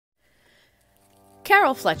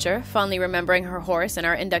Carol Fletcher, fondly remembering her horse and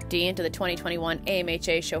our inductee into the 2021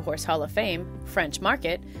 AMHA Show Horse Hall of Fame, French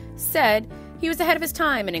Market, said he was ahead of his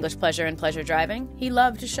time in English pleasure and pleasure driving. He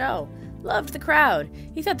loved to show, loved the crowd.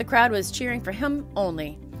 He thought the crowd was cheering for him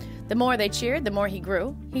only. The more they cheered, the more he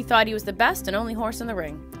grew. He thought he was the best and only horse in the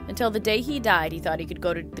ring. Until the day he died, he thought he could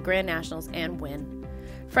go to the Grand Nationals and win.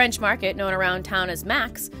 French Market, known around town as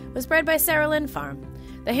Max, was bred by Sarah Lynn Farm.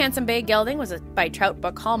 The handsome bay gelding was by Trout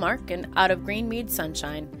Buck Hallmark and out of Greenmead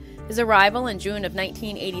Sunshine. His arrival in June of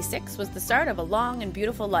 1986 was the start of a long and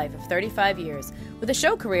beautiful life of 35 years, with a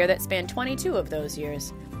show career that spanned 22 of those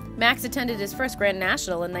years. Max attended his first Grand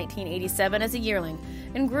National in 1987 as a yearling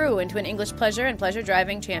and grew into an English pleasure and pleasure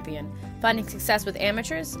driving champion, finding success with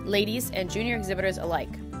amateurs, ladies, and junior exhibitors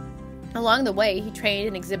alike. Along the way, he trained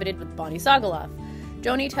and exhibited with Bonnie Sogoloff,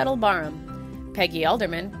 Joni Tuttle Barham, Peggy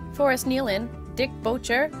Elderman, Forrest Nealon, Dick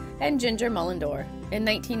Bocher, and Ginger Mullendore. In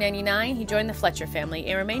 1999, he joined the Fletcher family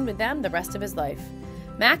and remained with them the rest of his life.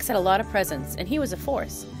 Max had a lot of presence, and he was a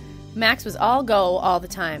force. Max was all go all the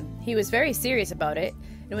time. He was very serious about it,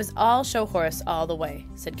 and was all show horse all the way,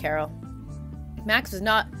 said Carol. Max was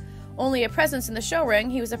not only a presence in the show ring,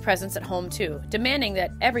 he was a presence at home too, demanding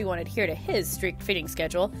that everyone adhere to his strict feeding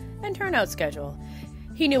schedule and turnout schedule.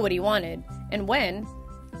 He knew what he wanted, and when,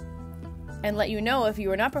 and let you know if you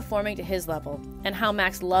were not performing to his level, and how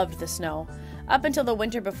Max loved the snow. Up until the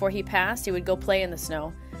winter before he passed, he would go play in the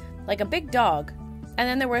snow, like a big dog. And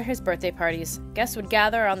then there were his birthday parties. Guests would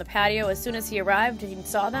gather on the patio as soon as he arrived and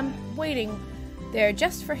saw them, waiting there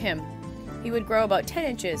just for him. He would grow about 10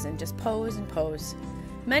 inches and just pose and pose.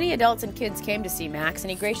 Many adults and kids came to see Max, and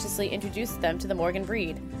he graciously introduced them to the Morgan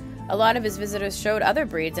breed. A lot of his visitors showed other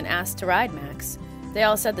breeds and asked to ride Max. They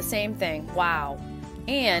all said the same thing, wow.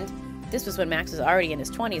 And this was when Max was already in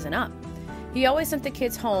his 20s and up. He always sent the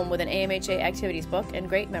kids home with an AMHA activities book and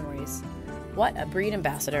great memories. What a breed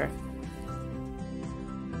ambassador.